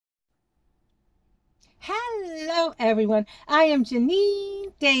Hello, everyone. I am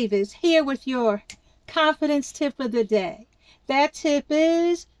Janine Davis here with your confidence tip of the day. That tip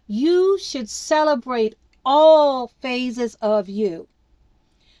is you should celebrate all phases of you.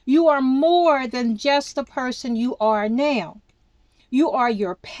 You are more than just the person you are now. You are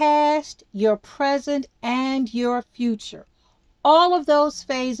your past, your present, and your future. All of those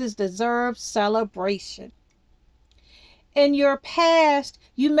phases deserve celebration. In your past,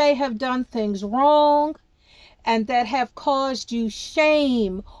 you may have done things wrong and that have caused you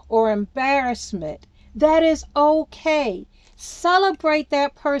shame or embarrassment. That is okay. Celebrate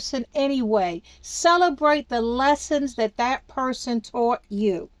that person anyway. Celebrate the lessons that that person taught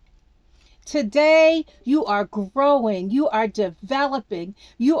you. Today, you are growing, you are developing,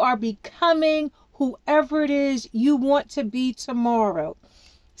 you are becoming whoever it is you want to be tomorrow.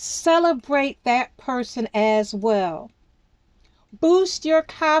 Celebrate that person as well. Boost your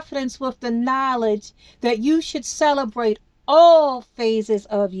confidence with the knowledge that you should celebrate all phases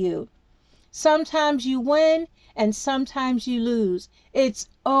of you. Sometimes you win and sometimes you lose. It's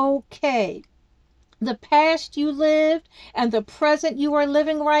okay. The past you lived and the present you are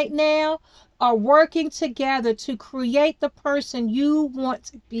living right now are working together to create the person you want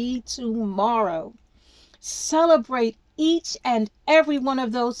to be tomorrow. Celebrate each and every one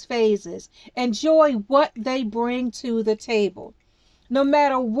of those phases. Enjoy what they bring to the table. No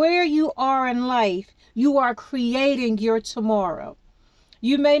matter where you are in life, you are creating your tomorrow.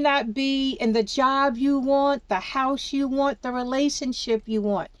 You may not be in the job you want, the house you want, the relationship you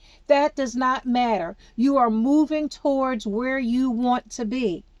want. That does not matter. You are moving towards where you want to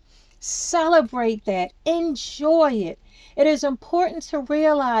be. Celebrate that. Enjoy it. It is important to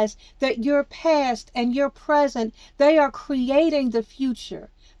realize that your past and your present, they are creating the future.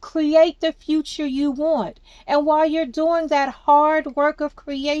 Create the future you want. And while you're doing that hard work of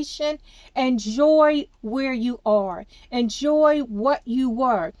creation, enjoy where you are. Enjoy what you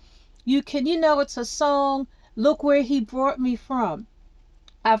were. It's a song, Look Where He Brought Me From.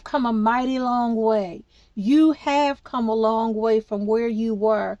 I've come a mighty long way. You have come a long way from where you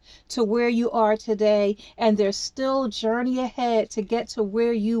were to where you are today, and there's still a journey ahead to get to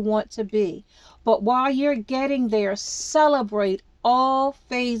where you want to be. But while you're getting there, celebrate all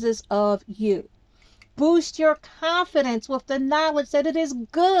phases of you. Boost your confidence with the knowledge that it is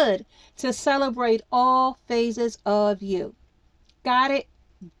good to celebrate all phases of you. Got it?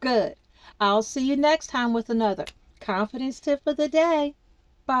 Good. I'll see you next time with another confidence tip of the day.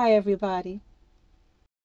 Bye, everybody.